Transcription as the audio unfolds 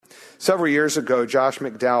Several years ago, Josh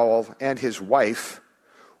McDowell and his wife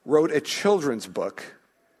wrote a children's book,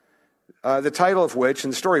 the title of which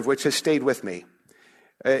and the story of which has stayed with me.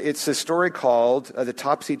 It's a story called The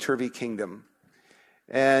Topsy-Turvy Kingdom.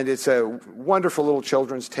 And it's a wonderful little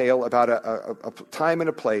children's tale about a time and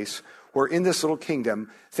a place where in this little kingdom,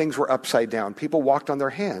 things were upside down. People walked on their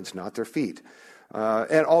hands, not their feet,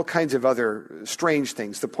 and all kinds of other strange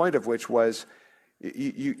things, the point of which was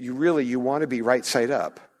you want to be right side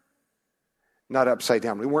up, not upside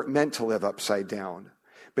down. We weren't meant to live upside down.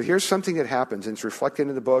 But here's something that happens, and it's reflected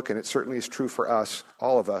in the book, and it certainly is true for us,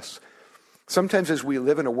 all of us. Sometimes as we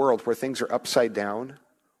live in a world where things are upside down,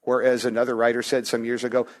 or as another writer said some years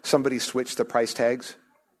ago, somebody switched the price tags.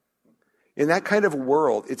 In that kind of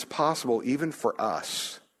world, it's possible even for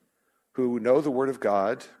us who know the Word of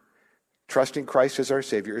God, trusting Christ as our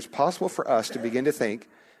Savior, it's possible for us to begin to think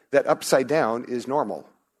that upside down is normal.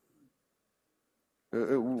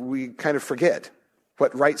 We kind of forget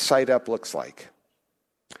what right side up looks like.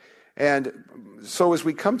 And so as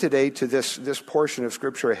we come today to this portion of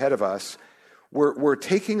Scripture ahead of us, we're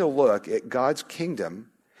taking a look at God's kingdom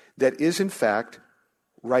that is, in fact,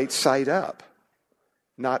 right side up,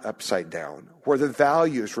 not upside down, where the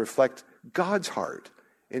values reflect God's heart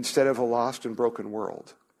instead of a lost and broken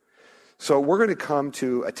world. So we're going to come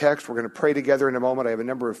to a text. We're going to pray together in a moment. I have a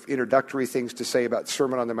number of introductory things to say about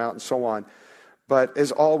Sermon on the Mount and so on. But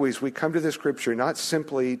as always, we come to the Scripture not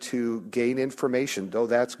simply to gain information, though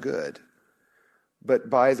that's good, but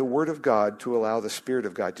by the Word of God to allow the Spirit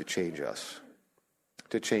of God to change us,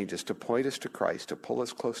 to point us to Christ, to pull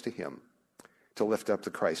us close to Him, to lift up the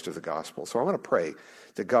Christ of the gospel. So I want to pray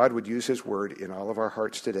that God would use His Word in all of our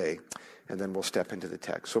hearts today, and then we'll step into the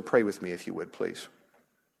text. So pray with me if you would, please.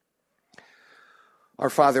 Our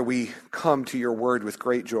Father, we come to your Word with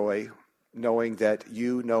great joy, knowing that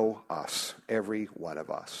you know us, every one of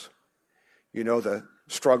us. You know the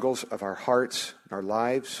struggles of our hearts, our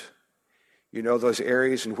lives. You know those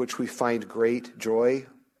areas in which we find great joy,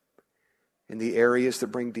 and the areas that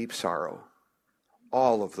bring deep sorrow.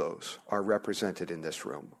 All of those are represented in this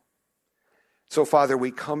room. So, Father,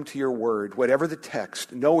 we come to your word, whatever the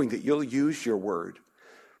text, knowing that you'll use your word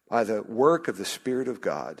by the work of the Spirit of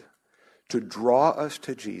God to draw us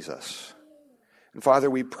to Jesus. And, Father,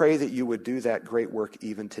 we pray that you would do that great work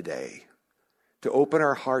even today, to open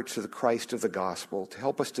our hearts to the Christ of the gospel, to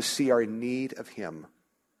help us to see our need of him.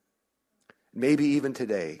 Maybe even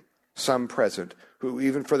today, some present who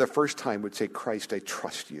even for the first time would say, Christ, I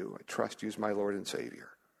trust you. I trust you as my Lord and Savior.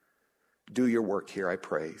 Do your work here, I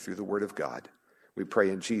pray, through the word of God. We pray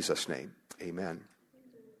in Jesus' name. Amen.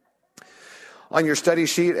 On your study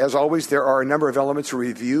sheet, as always, there are a number of elements of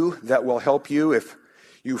review that will help you if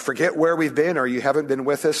you forget where we've been or you haven't been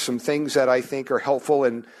with us. Some things that I think are helpful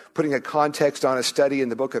in putting a context on a study in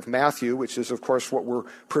the book of Matthew, which is, of course, what we're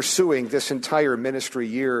pursuing this entire ministry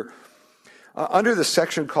year. Under the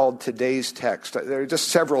section called Today's Text, there are just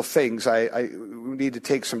several things I need to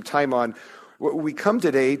take some time on. We come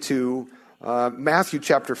today to Matthew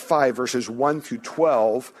chapter 5, verses 1 through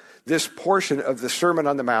 12, this portion of the Sermon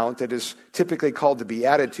on the Mount that is typically called the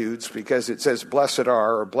Beatitudes because it says blessed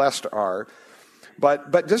are or blessed are.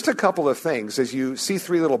 But just a couple of things. As you see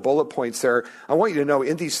three little bullet points there, I want you to know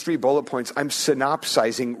in these three bullet points, I'm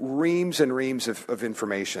synopsizing reams and reams of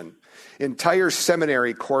information. Entire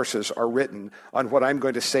seminary courses are written on what I'm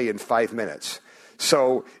going to say in 5 minutes.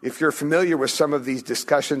 So if you're familiar with some of these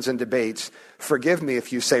discussions and debates, forgive me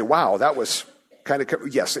if you say, wow, that was kind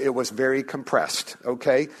of, yes, it was very compressed,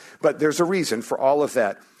 okay? But there's a reason for all of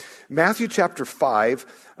that. Matthew chapter 5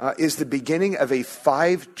 is the beginning of a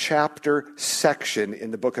 5-chapter section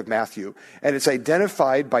in the book of Matthew. And it's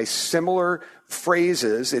identified by similar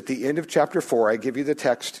phrases at the end of chapter 4. I give you the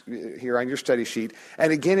text here on your study sheet.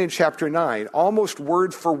 And again in chapter 9, almost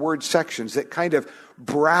word-for-word sections that kind of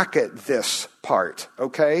bracket this part,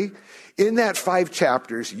 okay? In that 5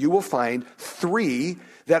 chapters, you will find 3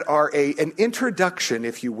 that are an introduction,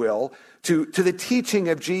 if you will, to the teaching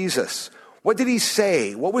of Jesus. What did he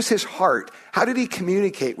say? What was his heart? How did he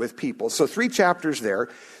communicate with people? So 3 chapters there.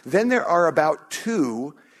 Then there are about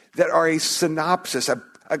 2 that are a synopsis,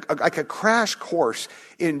 like a crash course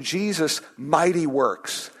in Jesus' mighty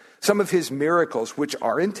works. Some of his miracles, which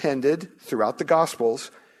are intended throughout the Gospels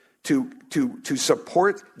to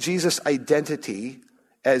support Jesus' identity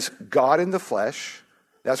as God in the flesh.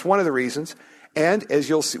 That's one of the reasons. And as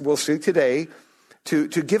we'll see today, to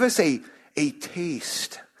give us a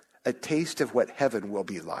taste of what heaven will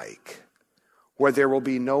be like, where there will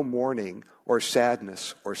be no mourning or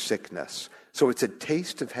sadness or sickness. So it's a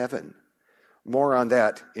taste of heaven. More on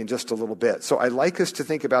that in just a little bit. So I'd like us to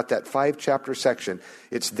think about that 5-chapter section.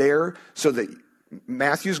 It's there so that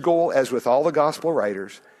Matthew's goal, as with all the gospel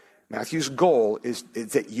writers, Matthew's goal is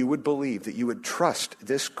that you would believe, that you would trust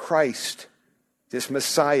this Christ, this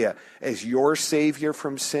Messiah, as your Savior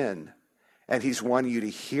from sin. And he's wanting you to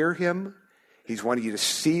hear him. He's wanting you to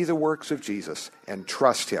see the works of Jesus and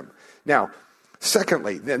trust him. Now,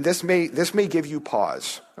 secondly, then this may give you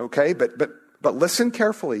pause, okay? But listen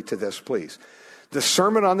carefully to this, please. The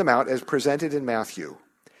Sermon on the Mount, as presented in Matthew,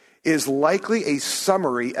 is likely a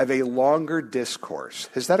summary of a longer discourse.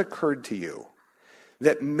 Has that occurred to you?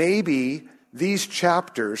 That maybe these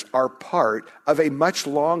chapters are part of a much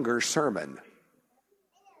longer sermon.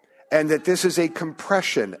 And that this is a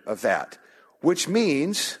compression of that, which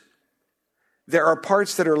means there are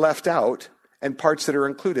parts that are left out and parts that are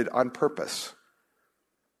included on purpose.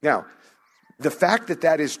 Now, the fact that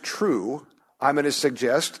that is true, I'm going to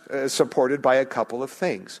suggest, supported by a couple of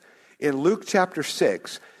things. In Luke chapter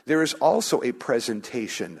 6, there is also a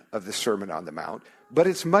presentation of the Sermon on the Mount, but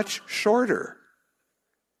it's much shorter.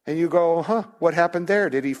 And you go, what happened there?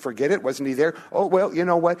 Did he forget it? Wasn't he there? Oh, well, you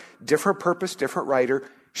know what? Different purpose, different writer,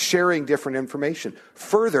 sharing different information.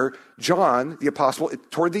 Further, John, the apostle,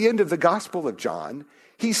 toward the end of the Gospel of John,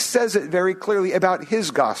 he says it very clearly about his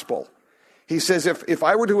gospel. He says, if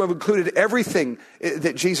I were to have included everything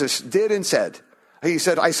that Jesus did and said, he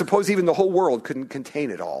said, I suppose even the whole world couldn't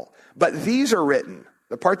contain it all. But these are written,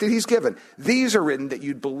 the part that he's given, these are written that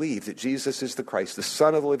you'd believe that Jesus is the Christ, the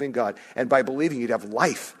Son of the living God, and by believing you'd have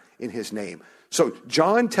life in his name. So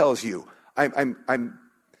John tells you, I'm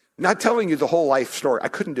not telling you the whole life story. I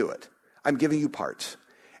couldn't do it. I'm giving you parts.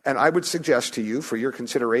 And I would suggest to you, for your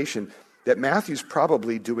consideration, that Matthew's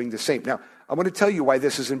probably doing the same. Now, I want to tell you why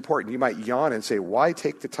this is important. You might yawn and say, why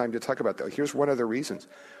take the time to talk about that? Here's one of the reasons.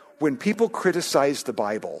 When people criticize the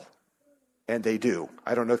Bible, and they do,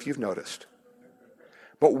 I don't know if you've noticed,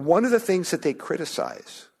 but one of the things that they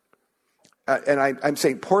criticize, and I'm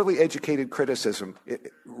saying poorly educated criticism,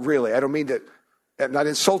 really, I don't mean that, I'm not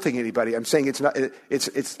insulting anybody. I'm saying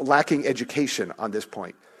it's lacking education on this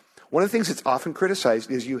point. One of the things that's often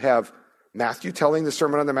criticized is you have Matthew telling the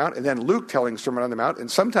Sermon on the Mount, and then Luke telling the Sermon on the Mount,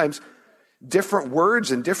 and sometimes different words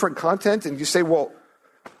and different content, and you say, well,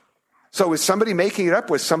 so is somebody making it up?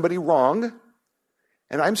 Was somebody wrong?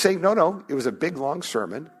 And I'm saying, no, it was a big, long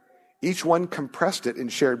sermon. Each one compressed it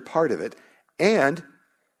and shared part of it. And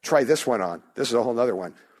try this one on. This is a whole other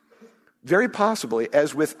one. Very possibly,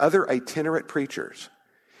 as with other itinerant preachers,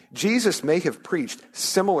 Jesus may have preached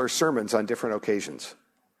similar sermons on different occasions.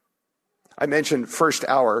 I mentioned first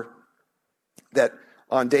hour that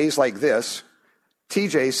on days like this,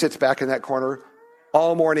 TJ sits back in that corner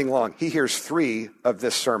all morning long. He hears 3 of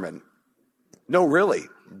this sermon. No, really.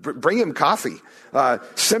 Bring him coffee.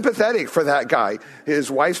 Sympathetic for that guy. His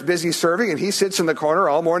wife's busy serving, and he sits in the corner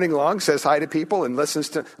all morning long, says hi to people, and listens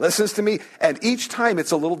to me. And each time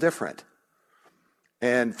it's a little different.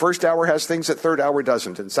 And first hour has things that third hour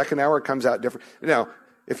doesn't, and second hour comes out different. Now,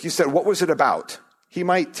 if you said, what was it about? He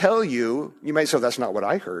might tell you, you might say, that's not what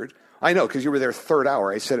I heard. I know, because you were there third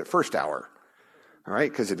hour. I said it first hour. All right,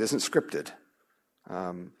 because it isn't scripted.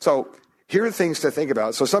 So here are things to think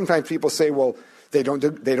about. So sometimes people say, well, they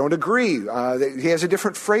don't agree. He has a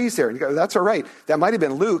different phrase there. And you go, that's all right. That might have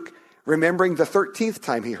been Luke remembering the 13th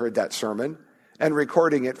time he heard that sermon and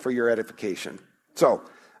recording it for your edification. So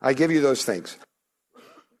I give you those things.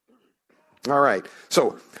 All right.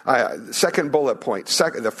 So second bullet point.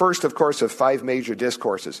 The first, of course, of 5 major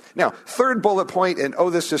discourses. Now, third bullet point, and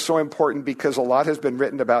this is so important because a lot has been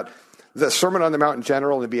written about the Sermon on the Mount in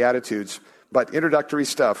general and the Beatitudes, but introductory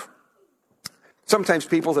stuff. Sometimes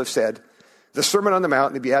people have said the Sermon on the Mount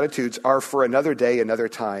and the Beatitudes are for another day, another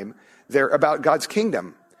time. They're about God's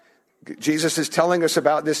kingdom. Jesus is telling us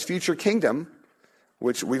about this future kingdom,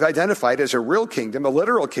 which we've identified as a real kingdom, a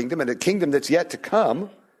literal kingdom, and a kingdom that's yet to come.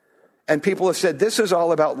 And people have said, this is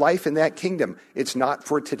all about life in that kingdom. It's not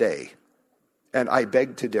for today. And I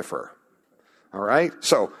beg to differ. All right?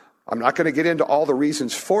 So I'm not going to get into all the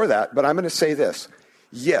reasons for that, but I'm going to say this.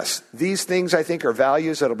 Yes, these things I think are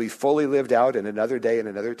values that will be fully lived out in another day and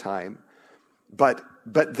another time. But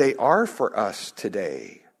they are for us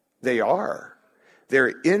today. They are.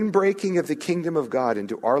 They're inbreaking of the kingdom of God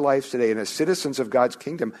into our lives today. And as citizens of God's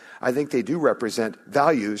kingdom, I think they do represent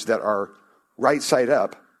values that are right side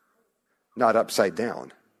up, not upside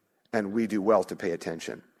down. And we do well to pay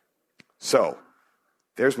attention. So,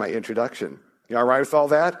 there's my introduction. You all right with all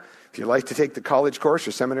that? If you'd like to take the college course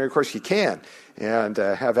or seminary course, you can, and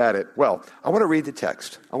have at it. Well, I want to read the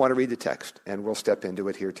text. And we'll step into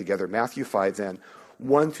it here together. Matthew 5, then,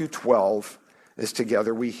 1 through 12. as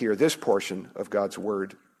together we hear this portion of God's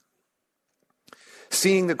word.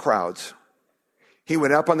 Seeing the crowds, he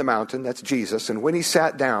went up on the mountain, that's Jesus, and when he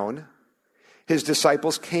sat down, his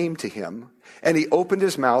disciples came to him, and he opened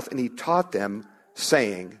his mouth and he taught them,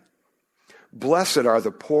 saying, Blessed are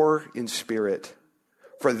the poor in spirit,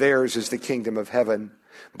 for theirs is the kingdom of heaven.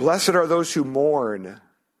 Blessed are those who mourn,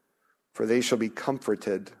 for they shall be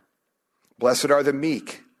comforted. Blessed are the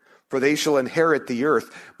meek, for they shall inherit the earth.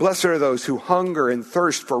 Blessed are those who hunger and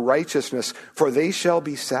thirst for righteousness, for they shall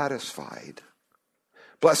be satisfied.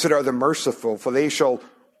 Blessed are the merciful, for they shall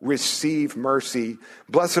receive mercy.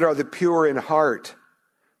 Blessed are the pure in heart,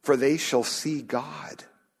 for they shall see God.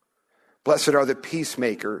 Blessed are the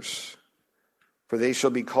peacemakers, for they shall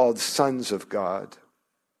be called sons of God.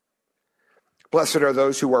 Blessed are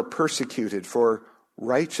those who are persecuted for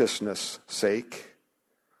righteousness' sake,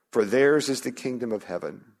 for theirs is the kingdom of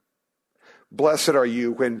heaven. Blessed are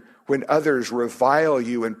you when others revile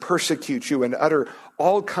you and persecute you and utter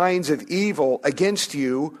all kinds of evil against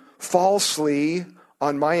you falsely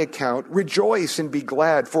on my account. Rejoice and be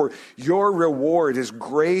glad, for your reward is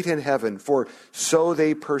great in heaven, for so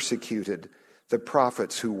they persecuted the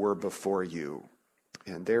prophets who were before you.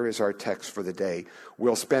 And there is our text for the day.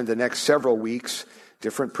 We'll spend the next several weeks,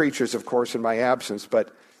 different preachers, of course, in my absence,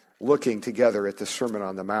 but looking together at the Sermon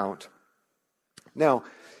on the Mount. Now,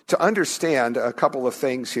 to understand a couple of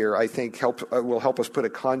things here, I think will help us put a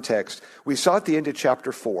context. We saw at the end of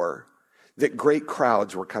chapter 4 that great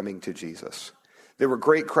crowds were coming to Jesus. There were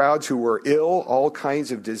great crowds who were ill, all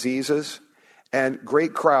kinds of diseases, and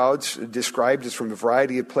great crowds described as from a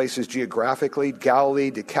variety of places geographically: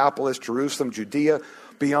 Galilee, Decapolis, Jerusalem, Judea,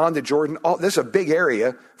 beyond the Jordan. This is a big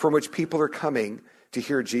area from which people are coming to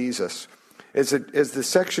hear Jesus. As the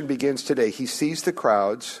section begins today, he sees the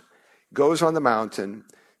crowds, goes on the mountain,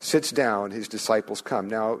 sits down, his disciples come.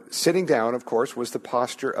 Now, sitting down, of course, was the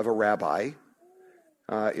posture of a rabbi.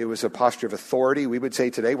 It was a posture of authority. We would say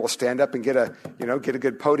today, well, stand up and get a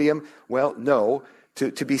good podium. Well, no.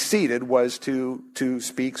 To be seated was to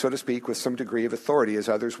speak, so to speak, with some degree of authority as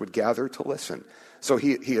others would gather to listen. So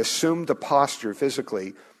he assumed the posture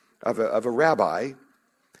physically of a rabbi,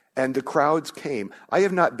 and the crowds came. I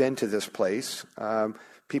have not been to this place.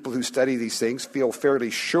 People who study these things feel fairly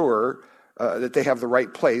sure that they have the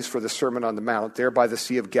right place for the Sermon on the Mount, there by the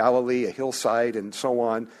Sea of Galilee, a hillside, and so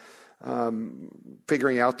on,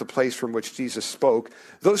 figuring out the place from which Jesus spoke.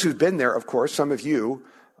 Those who've been there, of course, some of you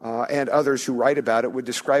and others who write about it would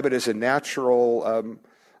describe it as a natural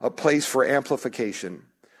a place for amplification,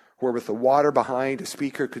 where with the water behind, a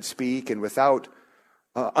speaker could speak, and without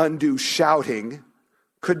undue shouting,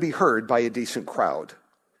 could be heard by a decent crowd.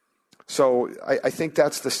 So I think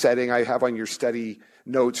that's the setting I have on your study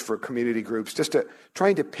notes for community groups, just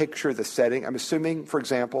trying to picture the setting. I'm assuming, for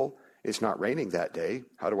example, it's not raining that day.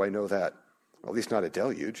 How do I know that? Well, at least not a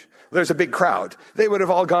deluge. There's a big crowd. They would have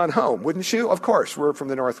all gone home, wouldn't you? Of course, we're from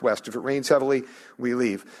the Northwest. If it rains heavily, we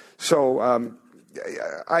leave. So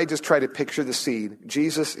I just try to picture the scene.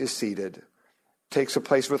 Jesus is seated, takes a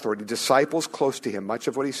place of authority, disciples close to him, much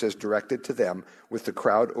of what he says directed to them, with the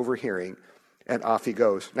crowd overhearing, and off he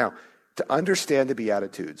goes. Now, to understand the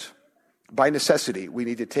Beatitudes, by necessity, we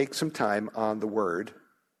need to take some time on the word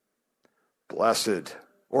blessed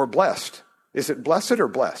or blessed. Is it blessed or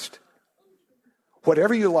blessed?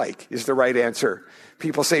 Whatever you like is the right answer.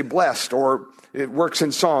 People say blessed, or it works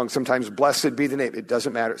in song. Sometimes blessed be the name. It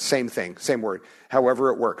doesn't matter. Same thing, same word. However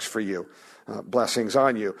it works for you. Blessings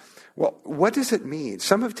on you. Well, what does it mean?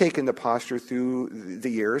 Some have taken the posture through the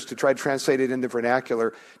years to try to translate it in the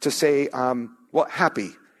vernacular to say,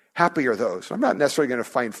 happy. Happy are those. I'm not necessarily going to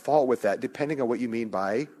find fault with that, depending on what you mean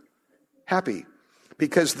by happy.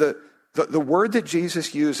 Because the word that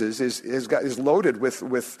Jesus uses is loaded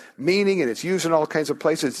with meaning, and it's used in all kinds of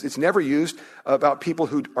places. It's never used about people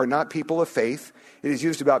who are not people of faith. It is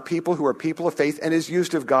used about people who are people of faith, and is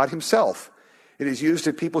used of God himself. It is used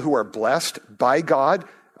of people who are blessed by God,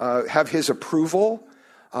 have his approval.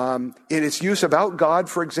 In its use about God,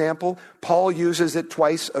 for example, Paul uses it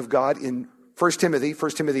twice of God in 1 Timothy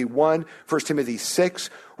 1, 1 Timothy 6,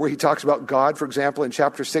 where he talks about God, for example, in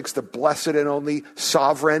chapter 6, the blessed and only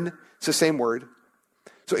sovereign. It's the same word.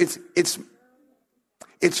 So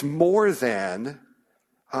it's more than,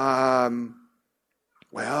 oh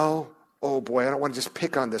boy, I don't want to just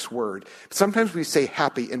pick on this word. Sometimes we say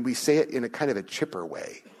happy, and we say it in a kind of a chipper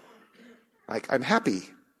way. Like, I'm happy.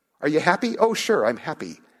 Are you happy? Oh, sure, I'm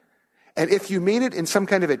happy. And if you mean it in some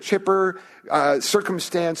kind of a chipper,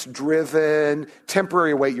 circumstance-driven,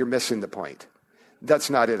 temporary way, you're missing the point. That's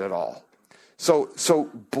not it at all. So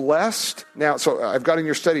blessed, now, so I've got in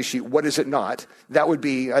your study sheet, what is it not? That would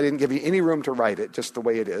be, I didn't give you any room to write it, just the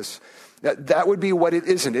way it is. That would be what it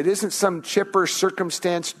isn't. It isn't some chipper,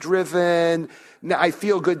 circumstance-driven, I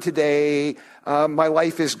feel good today, my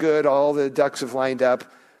life is good, all the ducks have lined up.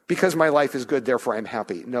 Because my life is good, therefore I'm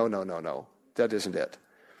happy. No. That isn't it.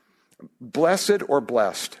 Blessed or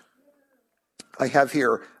blessed. I have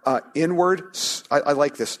here inward, I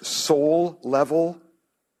like this, soul level,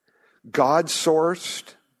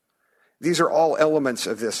 God-sourced. These are all elements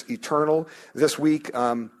of this eternal. This week,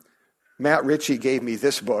 Matt Ritchie gave me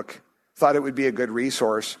this book, thought it would be a good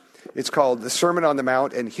resource. It's called The Sermon on the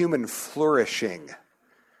Mount and Human Flourishing.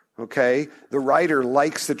 Okay? The writer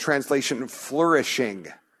likes the translation flourishing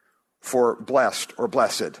for blessed or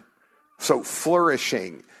blessed. So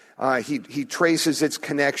flourishing. He traces its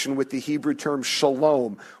connection with the Hebrew term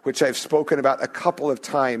shalom, which I've spoken about a couple of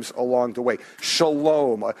times along the way.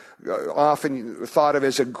 Shalom, often thought of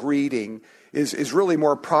as a greeting, is really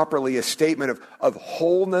more properly a statement of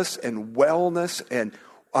wholeness and wellness.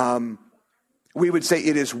 And we would say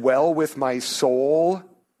it is well with my soul.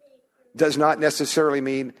 Does not necessarily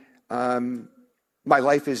mean my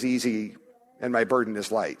life is easy and my burden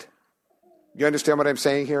is light. You understand what I'm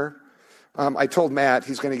saying here? I told Matt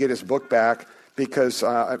he's going to get his book back because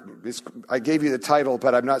I gave you the title,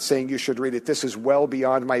 but I'm not saying you should read it. This is well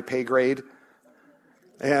beyond my pay grade.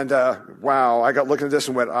 And wow, I got looking at this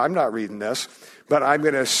and went, I'm not reading this, but I'm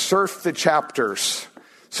going to surf the chapters.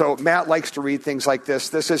 So Matt likes to read things like this.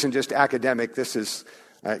 This isn't just academic. This is,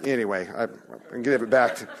 anyway, I can give it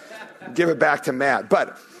back to Matt.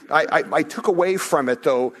 But I took away from it,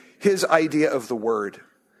 though, his idea of the word.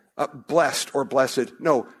 Blessed or blessed.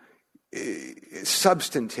 No,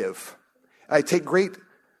 substantive. I take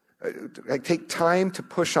time to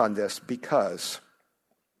push on this because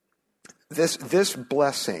this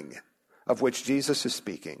blessing of which Jesus is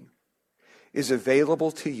speaking is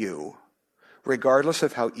available to you regardless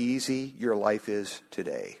of how easy your life is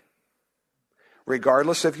today,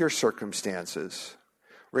 regardless of your circumstances,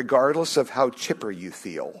 regardless of how chipper you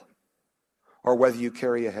feel, or whether you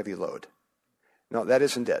carry a heavy load. No, that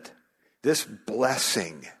isn't it. This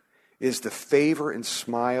blessing is the favor and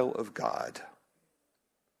smile of God,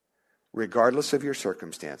 regardless of your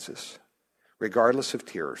circumstances, regardless of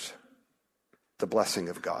tears, the blessing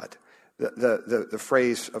of God. The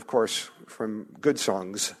phrase, of course, from good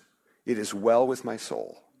songs, it is well with my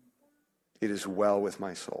soul. It is well with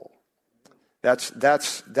my soul. That's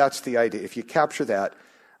the idea. If you capture that,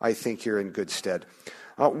 I think you're in good stead.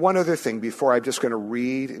 One other thing before I'm just going to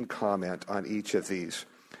read and comment on each of these.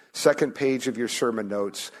 Second page of your sermon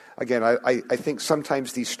notes. Again, I think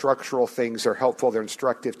sometimes these structural things are helpful. They're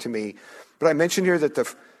instructive to me. But I mentioned here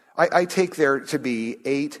that I take there to be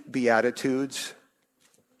 8 Beatitudes.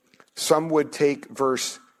 Some would take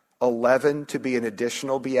verse 11 to be an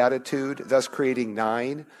additional Beatitude, thus creating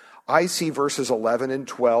 9. I see verses 11 and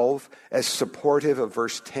 12 as supportive of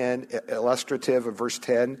verse 10, illustrative of verse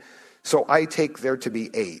 10. So I take there to be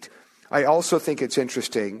 8. I also think it's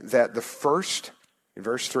interesting that the first, in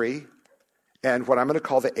verse 3, and what I'm going to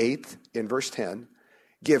call the 8th, in verse 10,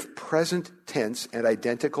 give present tense and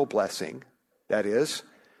identical blessing. That is,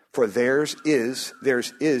 for theirs is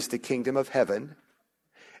the kingdom of heaven.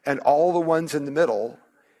 And all the ones in the middle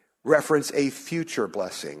reference a future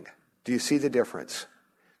blessing. Do you see the difference?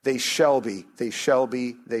 They shall be, they shall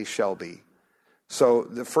be, they shall be. So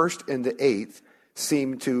the first and the 8th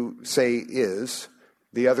seem to say is,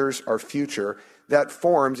 the others are future. That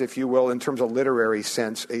forms, if you will, in terms of literary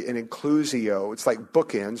sense, an inclusio. It's like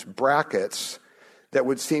bookends, brackets, that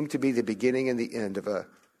would seem to be the beginning and the end of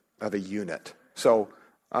a unit. So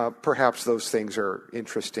perhaps those things are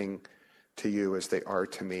interesting to you as they are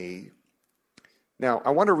to me. Now,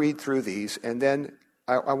 I want to read through these, and then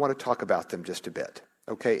I want to talk about them just a bit,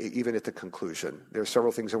 okay, even at the conclusion. There are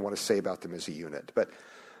several things I want to say about them as a unit. But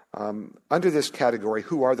under this category,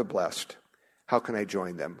 who are the blessed? How can I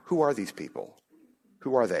join them? Who are these people?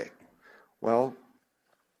 Who are they? Well,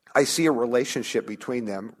 I see a relationship between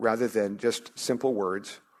them rather than just simple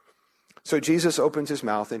words. So Jesus opens his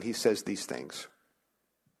mouth and he says these things.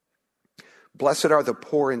 Blessed are the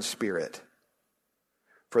poor in spirit,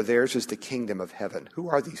 for theirs is the kingdom of heaven. Who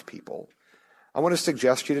are these people? I want to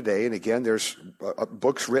suggest to you today, and again, there's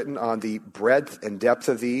books written on the breadth and depth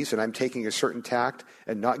of these, and I'm taking a certain tact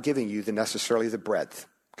and not giving you necessarily the breadth,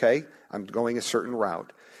 okay? I'm going a certain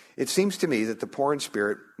route. It seems to me that the poor in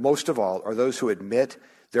spirit, most of all, are those who admit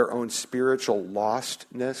their own spiritual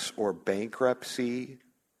lostness or bankruptcy.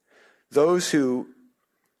 Those who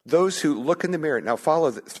look in the mirror. Now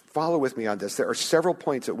follow with me on this. There are several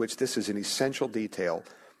points at which this is an essential detail.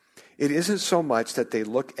 It isn't so much that they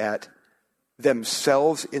look at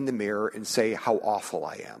themselves in the mirror and say how awful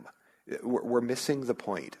I am. We're missing the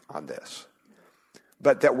point on this.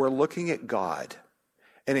 But that we're looking at God,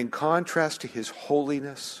 and in contrast to his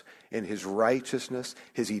holiness and his righteousness,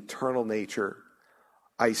 his eternal nature,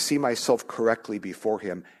 I see myself correctly before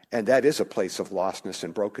him, and that is a place of lostness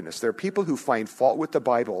and brokenness. There are people who find fault with the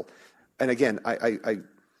Bible, and again, I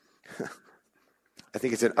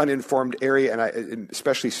think it's an uninformed area, and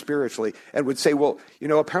especially spiritually, and would say, well,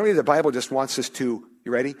 apparently the Bible just wants us to,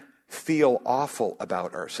 you ready, feel awful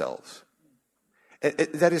about ourselves.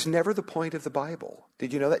 That is never the point of the Bible.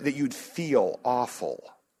 Did you know that? That you'd feel awful.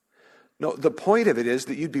 No, the point of it is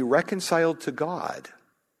that you'd be reconciled to God,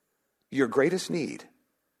 your greatest need,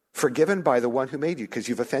 forgiven by the one who made you because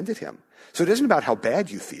you've offended him. So it isn't about how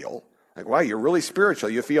bad you feel. Like, wow, you're really spiritual.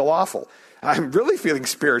 You feel awful. I'm really feeling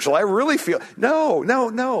spiritual. I really feel... No,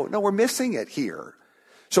 we're missing it here.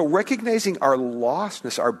 So recognizing our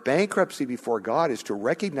lostness, our bankruptcy before God is to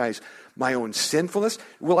recognize my own sinfulness.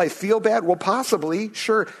 Will I feel bad? Well, possibly,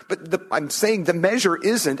 sure. But I'm saying the measure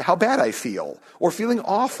isn't how bad I feel or feeling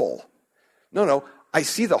awful. No, I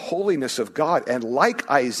see the holiness of God. And like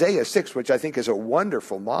Isaiah 6, which I think is a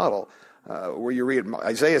wonderful model, where you read,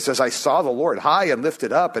 Isaiah says, I saw the Lord high and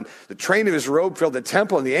lifted up, and the train of his robe filled the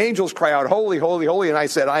temple, and the angels cry out, holy, holy, holy. And I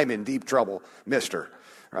said, I'm in deep trouble, mister,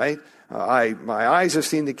 right? My eyes have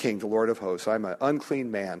seen the King, the Lord of hosts. I'm an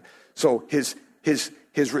unclean man. So his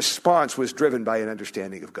response was driven by an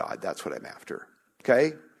understanding of God. That's what I'm after, okay?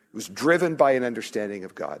 It was driven by an understanding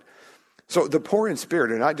of God. So the poor in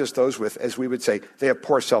spirit are not just those with, as we would say, they have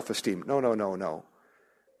poor self-esteem. No.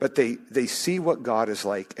 But they see what God is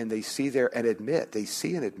like, and they see there and admit,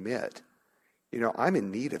 I'm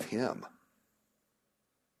in need of him.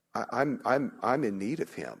 I'm in need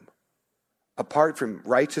of him. Apart from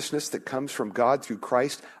righteousness that comes from God through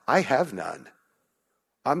Christ, I have none.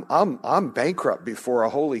 I'm bankrupt before a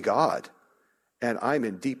holy God, and I'm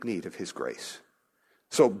in deep need of his grace.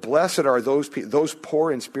 So blessed are those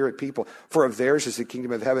poor in spirit people, for of theirs is the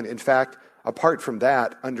kingdom of heaven. In fact, apart from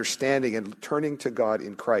that, understanding and turning to God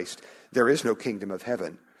in Christ, there is no kingdom of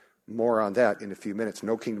heaven. More on that in a few minutes.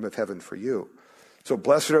 No kingdom of heaven for you. So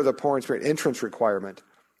blessed are the poor in spirit. Entrance requirement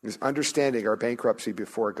is understanding our bankruptcy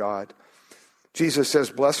before God. Jesus says,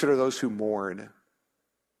 blessed are those who mourn.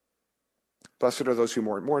 Blessed are those who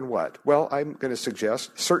mourn. Mourn what? Well, I'm going to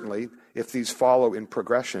suggest, certainly, if these follow in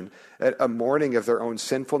progression, a mourning of their own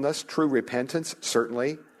sinfulness, true repentance,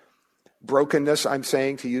 certainly. Brokenness, I'm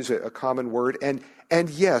saying, to use a common word. And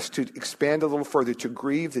yes, to expand a little further, to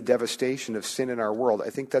grieve the devastation of sin in our world.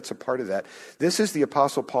 I think that's a part of that. This is the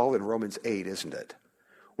Apostle Paul in Romans 8, isn't it?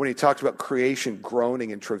 When he talks about creation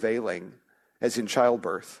groaning and travailing, as in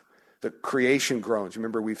childbirth. The creation groans.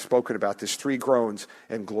 Remember, we've spoken about this, 3 groans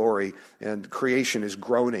and glory, and creation is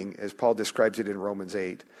groaning, as Paul describes it in Romans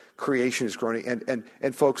 8. Creation is groaning.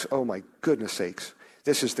 And folks, oh my goodness sakes,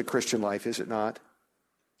 this is the Christian life, is it not?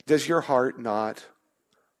 Does your heart not,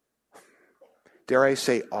 dare I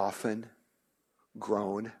say often,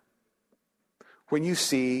 groan? When you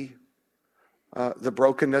see the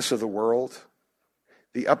brokenness of the world,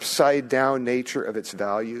 the upside-down nature of its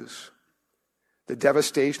values, the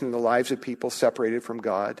devastation in the lives of people separated from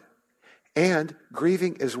God, and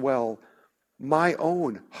grieving as well my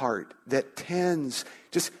own heart that tends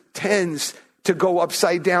to go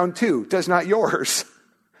upside down too, does not yours?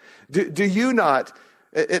 Do you not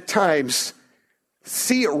at times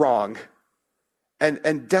see it wrong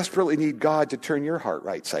and desperately need God to turn your heart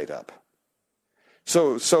right side up?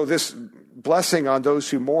 So this blessing on those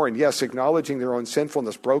who mourn, yes, acknowledging their own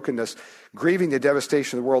sinfulness, brokenness, grieving the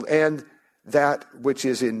devastation of the world, and that which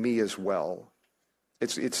is in me as well.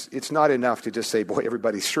 It's not enough to just say, boy,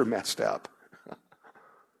 everybody's sure messed up.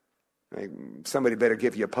 Somebody better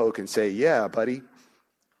give you a poke and say, yeah, buddy,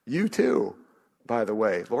 you too, by the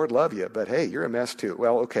way. Lord love you, but hey, you're a mess too.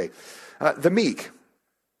 Well, okay. The meek.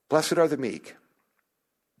 Blessed are the meek.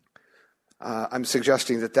 I'm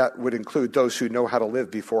suggesting that would include those who know how to live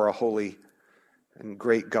before a holy and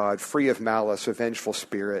great God, free of malice, a vengeful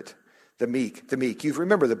spirit. The meek. You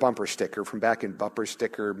remember the bumper sticker from back in bumper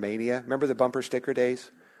sticker mania? Remember the bumper sticker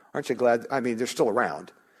days? Aren't you glad? I mean, they're still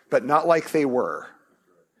around, but not like they were.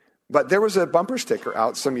 But there was a bumper sticker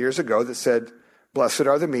out some years ago that said, blessed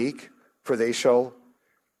are the meek, for they shall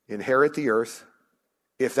inherit the earth,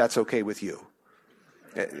 if that's okay with you.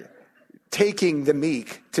 Taking the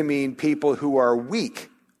meek to mean people who are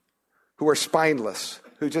weak, who are spineless,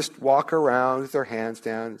 who just walk around with their hands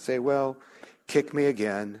down and say, well, kick me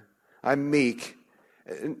again. I'm meek.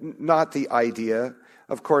 Not the idea.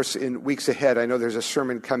 Of course, in weeks ahead, I know there's a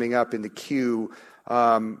sermon coming up in the queue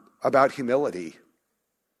about humility,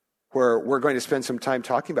 where we're going to spend some time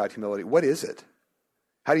talking about humility. What is it?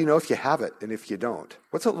 How do you know if you have it and if you don't?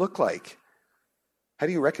 What's it look like? How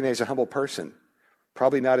do you recognize a humble person?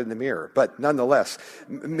 Probably not in the mirror, but nonetheless,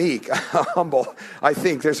 meek, humble. I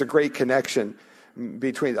think there's a great connection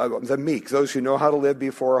between the meek, those who know how to live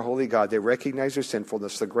before a holy God. They recognize their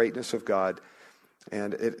sinfulness, the greatness of God,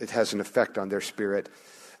 and it has an effect on their spirit.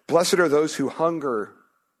 Blessed are those who hunger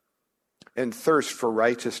and thirst for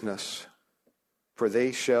righteousness, for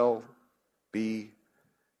they shall be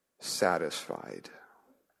satisfied.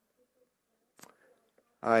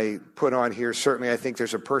 I put on here, certainly I think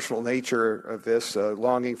there's a personal nature of this,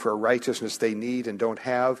 longing for a righteousness they need and don't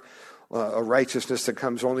have, a righteousness that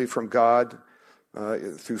comes only from God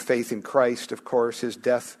through faith in Christ, of course, his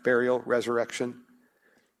death, burial, resurrection,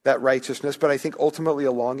 that righteousness, but I think ultimately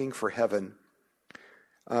a longing for heaven.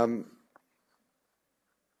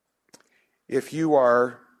 If you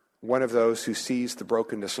are one of those who sees the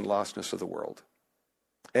brokenness and lostness of the world,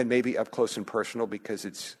 and maybe up close and personal because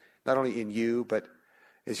it's not only in you, but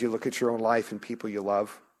as you look at your own life and people you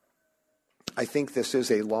love, I think this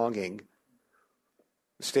is a longing.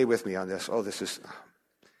 Stay with me on this.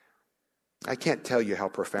 I can't tell you how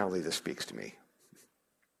profoundly this speaks to me.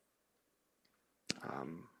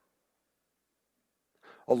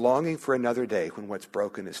 A longing for another day when what's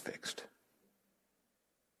broken is fixed.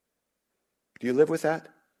 Do you live with that?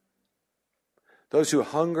 Those who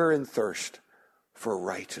hunger and thirst for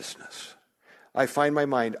righteousness. I find my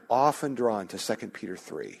mind often drawn to 2 Peter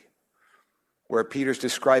 3, where Peter's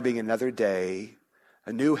describing another day,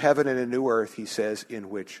 a new heaven and a new earth, he says, in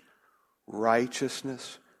which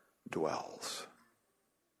righteousness dwells.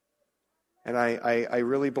 And I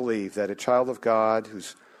really believe that a child of God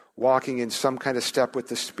who's walking in some kind of step with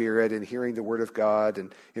the Spirit and hearing the Word of God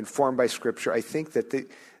and informed by Scripture, I think that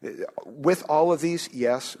with all of these,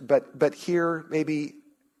 yes, but here maybe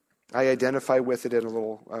I identify with it in a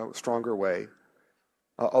little stronger way.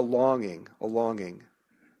 A longing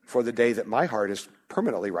for the day that my heart is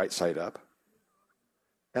permanently right side up,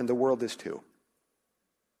 and the world is too.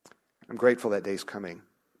 I'm grateful that day's coming.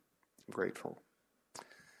 I'm grateful.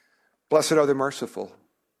 Blessed are the merciful,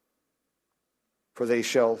 for they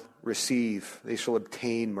shall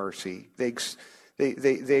obtain mercy.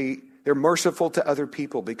 They're merciful to other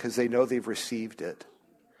people because they know they've received it.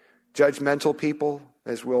 Judgmental people,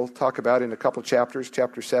 as we'll talk about in a couple chapters,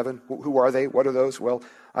 chapter 7, who are they? What are those? Well,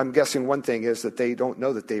 I'm guessing one thing is that they don't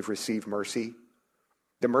know that they've received mercy.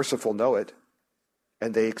 The merciful know it,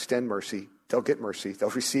 and they extend mercy. They'll get mercy. They'll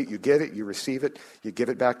receive. You get it, you receive it, you give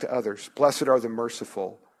it back to others. Blessed are the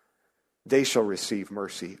merciful. They shall receive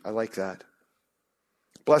mercy. I like that.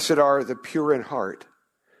 Blessed are the pure in heart,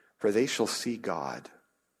 for they shall see God.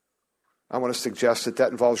 I want to suggest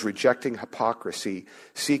that involves rejecting hypocrisy,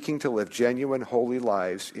 seeking to live genuine, holy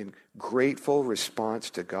lives in grateful response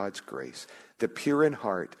to God's grace. The pure in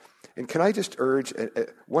heart. And can I just urge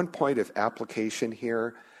one point of application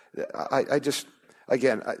here? There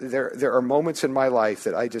are moments in my life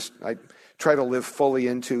that I try to live fully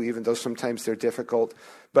into, even though sometimes they're difficult.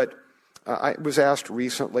 But I was asked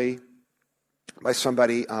recently by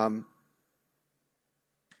somebody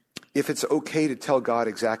if it's okay to tell God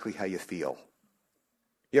exactly how you feel.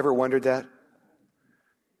 You ever wondered that?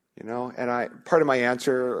 And part of my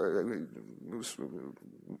answer was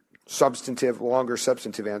longer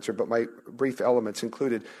substantive answer, but my brief elements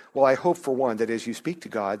included, well, I hope for one that as you speak to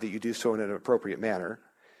God, that you do so in an appropriate manner.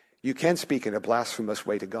 You can speak in a blasphemous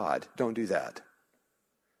way to God. Don't do that.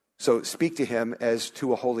 So speak to him as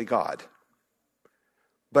to a holy God.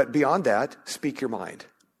 But beyond that, speak your mind.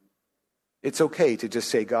 It's okay to just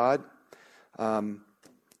say, God,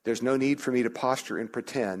 there's no need for me to posture and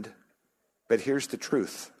pretend, but here's the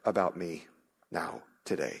truth about me now,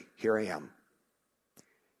 today. Here I am.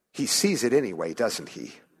 He sees it anyway, doesn't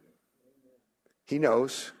he? He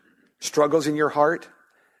knows. Struggles in your heart.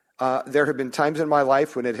 There have been times in my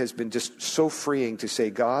life when it has been just so freeing to say,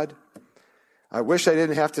 God, I wish I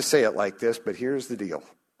didn't have to say it like this, but here's the deal.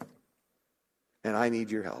 And I need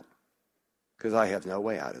your help because I have no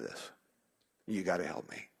way out of this. You got to help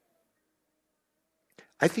me.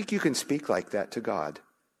 I think you can speak like that to God.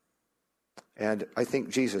 And I think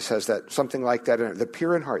Jesus has that, something like that. The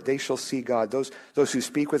pure in heart, they shall see God. Those who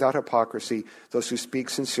speak without hypocrisy, those who speak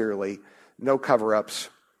sincerely, no cover-ups.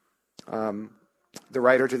 The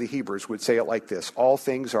writer to the Hebrews would say it like this. All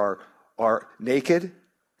things are naked,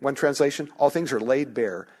 one translation. All things are laid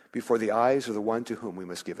bare before the eyes of the one to whom we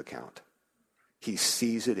must give account. He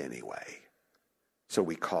sees it anyway. So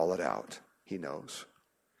we call it out. He knows.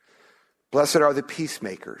 Blessed are the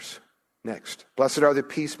peacemakers. Next. Blessed are the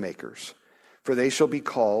peacemakers, for they shall be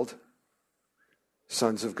called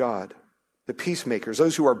sons of God. The peacemakers,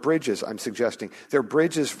 those who are bridges, I'm suggesting. They're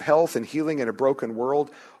bridges of health and healing in a broken world,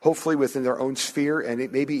 hopefully within their own sphere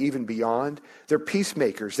and maybe even beyond. They're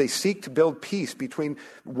peacemakers. They seek to build peace between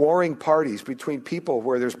warring parties, between people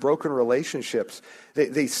where there's broken relationships.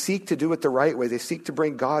 They seek to do it the right way. They seek to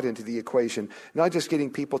bring God into the equation, not just getting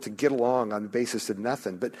people to get along on the basis of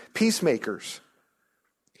nothing, but peacemakers.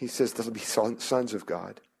 He says they'll be sons of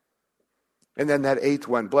God. And then that eighth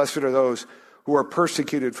one, blessed are those who are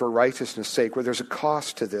persecuted for righteousness' sake, where there's a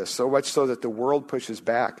cost to this, so much so that the world pushes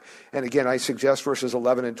back. And again, I suggest verses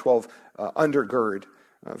 11 and 12 undergird.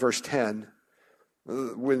 Verse 10,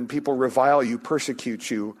 when people revile you,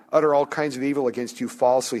 persecute you, utter all kinds of evil against you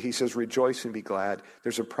falsely, he says, rejoice and be glad.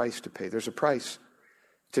 There's a price to pay. There's a price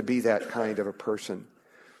to be that kind of a person.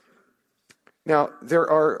 Now, there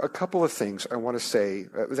are a couple of things I want to say.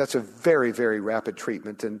 That's a very, very rapid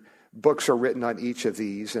treatment, and books are written on each of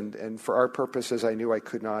these, and for our purposes, I knew I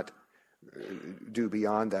could not do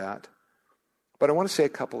beyond that. But I want to say a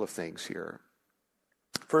couple of things here.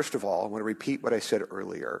 First of all, I want to repeat what I said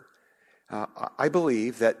earlier. I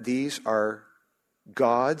believe that these are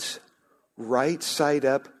God's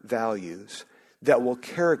right-side-up values that will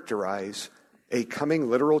characterize a coming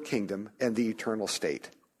literal kingdom and the eternal state.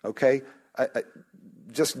 Okay?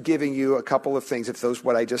 Just giving you a couple of things, if those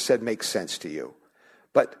what I just said makes sense to you.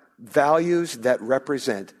 But values that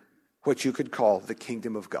represent what you could call the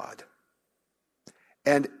kingdom of God.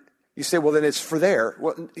 And you say, well, then it's for there.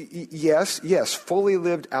 Well, yes, fully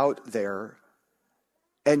lived out there.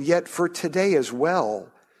 And yet for today as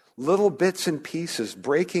well, little bits and pieces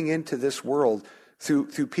breaking into this world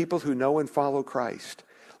through people who know and follow Christ.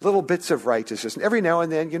 Little bits of righteousness. And every now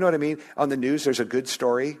and then, you know what I mean? On the news, there's a good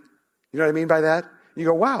story. You know what I mean by that? You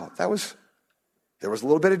go, wow, there was a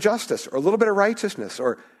little bit of justice or a little bit of righteousness,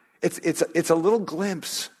 or it's a little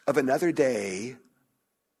glimpse of another day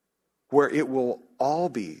where it will all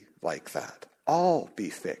be like that, all be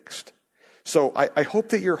fixed. So I hope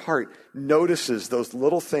that your heart notices those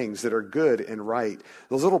little things that are good and right,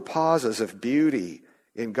 those little pauses of beauty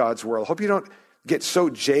in God's world. I hope you don't get so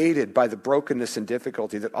jaded by the brokenness and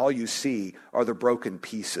difficulty that all you see are the broken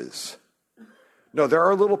pieces. No, there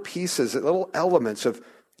are little pieces, little elements of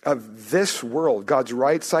this world, God's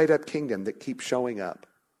right-side-up kingdom that keep showing up.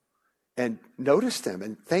 And notice them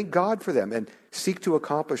and thank God for them and seek to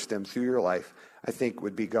accomplish them through your life, I think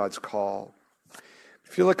would be God's call.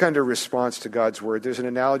 If you look under response to God's word, there's an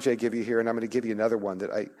analogy I give you here, and I'm going to give you another one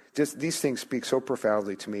that these things speak so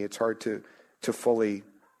profoundly to me, it's hard to fully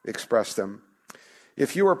express them.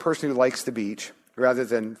 If you are a person who likes the beach, rather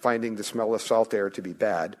than finding the smell of salt air to be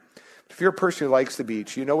bad, if you're a person who likes the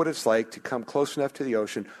beach, you know what it's like to come close enough to the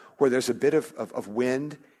ocean where there's a bit of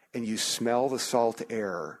wind and you smell the salt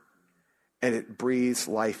air and it breathes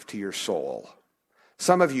life to your soul.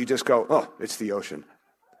 Some of you just go, oh, it's the ocean.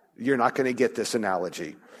 You're not going to get this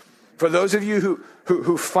analogy. For those of you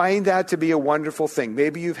who find that to be a wonderful thing,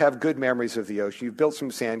 maybe you have good memories of the ocean, you've built some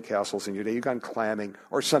sandcastles in your day, you've gone clamming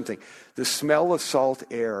or something. The smell of salt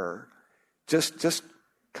air just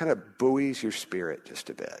kind of buoys your spirit just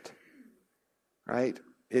a bit. Right?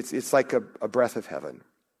 It's like a breath of heaven.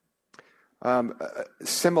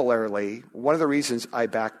 Similarly, one of the reasons I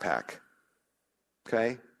backpack,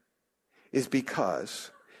 okay, is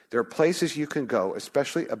because there are places you can go,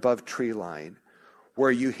 especially above tree line,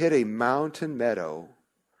 where you hit a mountain meadow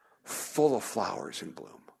full of flowers in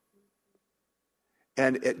bloom.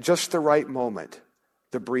 And at just the right moment,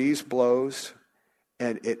 the breeze blows,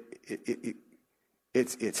 and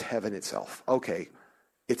it's heaven itself. Okay,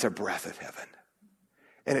 it's a breath of heaven.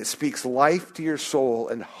 And it speaks life to your soul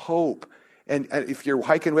and hope. And if you're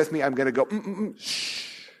hiking with me, I'm going to go,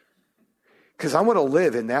 shh. Because I want to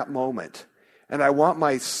live in that moment. And I want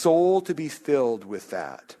my soul to be filled with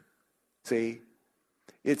that. See?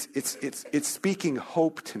 It's speaking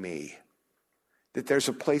hope to me that there's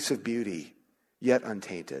a place of beauty yet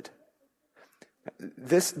untainted.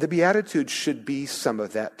 The Beatitudes should be some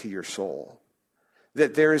of that to your soul.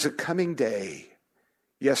 That there is a coming day,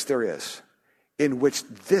 yes there is, in which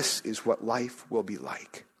this is what life will be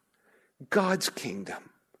like. God's kingdom.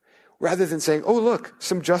 Rather than saying, oh look,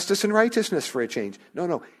 some justice and righteousness for a change.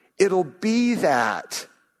 No, it'll be that.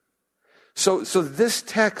 So this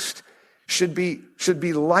text should be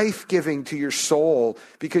life-giving to your soul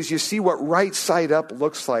because you see what right side up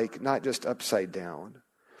looks like, not just upside down.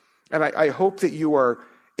 And I hope that you are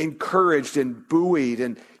encouraged and buoyed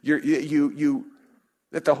and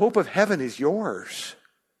that the hope of heaven is yours.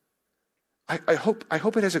 I hope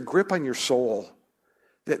it has a grip on your soul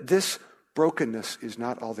that this brokenness is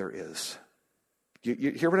not all there is.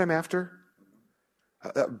 You hear what I'm after?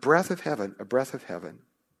 A breath of heaven, a breath of heaven,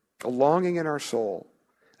 a longing in our soul.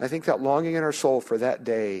 I think that longing in our soul for that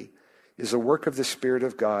day is a work of the Spirit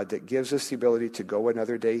of God that gives us the ability to go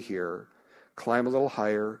another day here, climb a little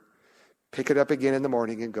higher, pick it up again in the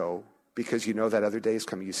morning and go, because you know that other day is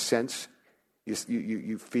coming. You sense,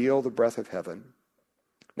 you feel the breath of heaven.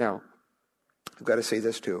 Now, I've got to say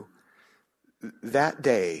this too. That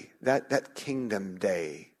day, that kingdom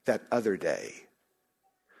day, that other day,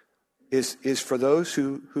 is for those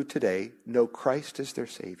who today know Christ as their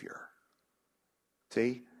Savior.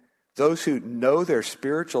 See? Those who know their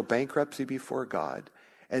spiritual bankruptcy before God,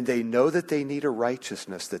 and they know that they need a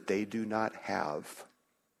righteousness that they do not have.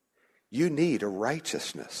 You need a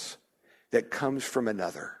righteousness that comes from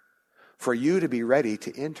another for you to be ready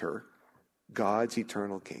to enter God's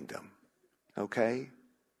eternal kingdom. Okay?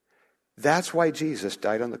 That's why Jesus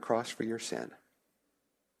died on the cross for your sin.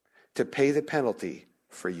 To pay the penalty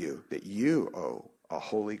for you that you owe a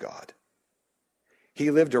holy God. He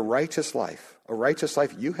lived a righteous life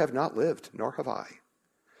you have not lived, nor have I.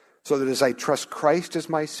 So that as I trust Christ as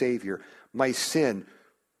my Savior, my sin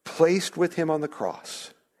placed with him on the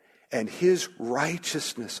cross, and his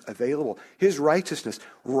righteousness available, his righteousness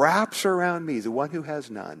wraps around me, the one who has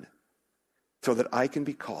none, so that I can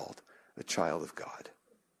be called a child of God.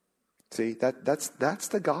 See, that's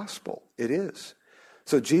the gospel. It is.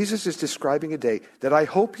 So Jesus is describing a day that I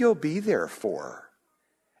hope you'll be there for.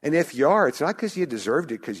 And if you are, it's not because you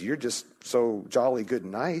deserved it, because you're just so jolly good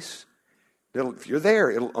and nice. If you're there,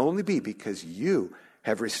 it'll only be because you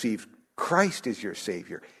have received Christ as your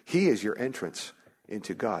Savior. He is your entrance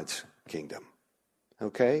into God's kingdom.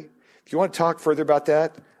 Okay? If you want to talk further about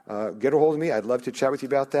that, get a hold of me. I'd love to chat with you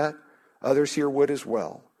about that. Others here would as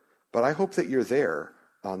well. But I hope that you're there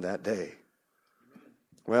on that day.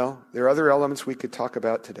 Well, there are other elements we could talk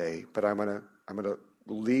about today, but I'm going to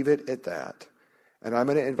leave it at that. And I'm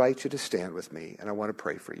going to invite you to stand with me, and I want to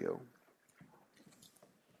pray for you.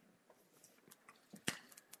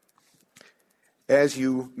 As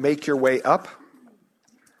you make your way up,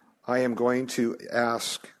 I am going to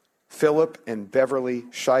ask Philip and Beverly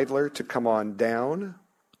Scheidler to come on down.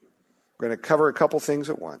 We're going to cover a couple things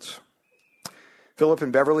at once. Philip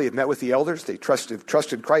and Beverly have met with the elders. They trusted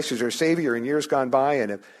Christ as their Savior in years gone by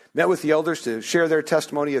and have met with the elders to share their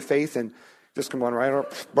testimony of faith. And just come on right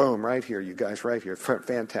up, boom, right here, you guys, right here.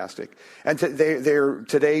 Fantastic. And they're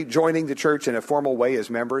today joining the church in a formal way as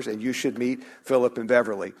members, and you should meet Philip and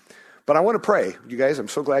Beverly. But I want to pray. You guys, I'm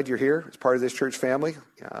so glad you're here as part of this church family.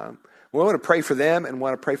 We want to pray for them and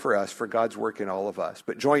want to pray for us, for God's work in all of us.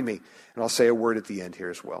 But join me, and I'll say a word at the end here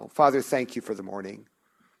as well. Father, thank you for the morning.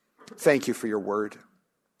 Thank you for your word.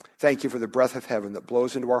 Thank you for the breath of heaven that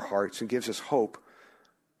blows into our hearts and gives us hope.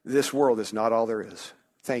 This world is not all there is.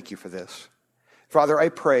 Thank you for this. Father, I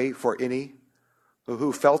pray for any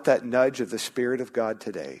who felt that nudge of the Spirit of God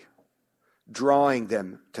today, drawing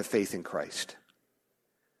them to faith in Christ.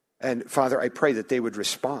 And Father, I pray that they would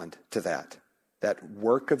respond to that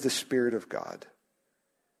work of the Spirit of God,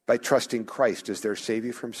 by trusting Christ as their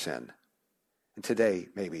Savior from sin. And today,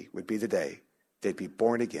 maybe, would be the day they'd be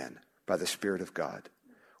born again by the Spirit of God.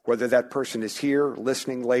 Whether that person is here,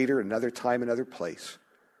 listening later, another time, another place,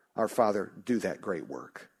 our Father, do that great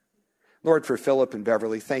work. Lord, for Philip and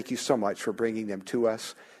Beverly, thank you so much for bringing them to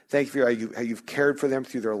us. Thank you for how you've cared for them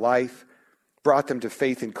through their life, brought them to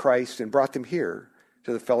faith in Christ, and brought them here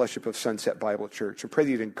to the fellowship of Sunset Bible Church. And pray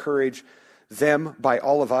that you'd encourage them by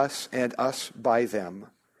all of us and us by them,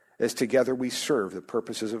 as together we serve the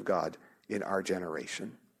purposes of God in our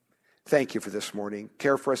generation. Thank you for this morning.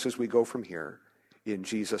 Care for us as we go from here. In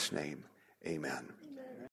Jesus' name, amen.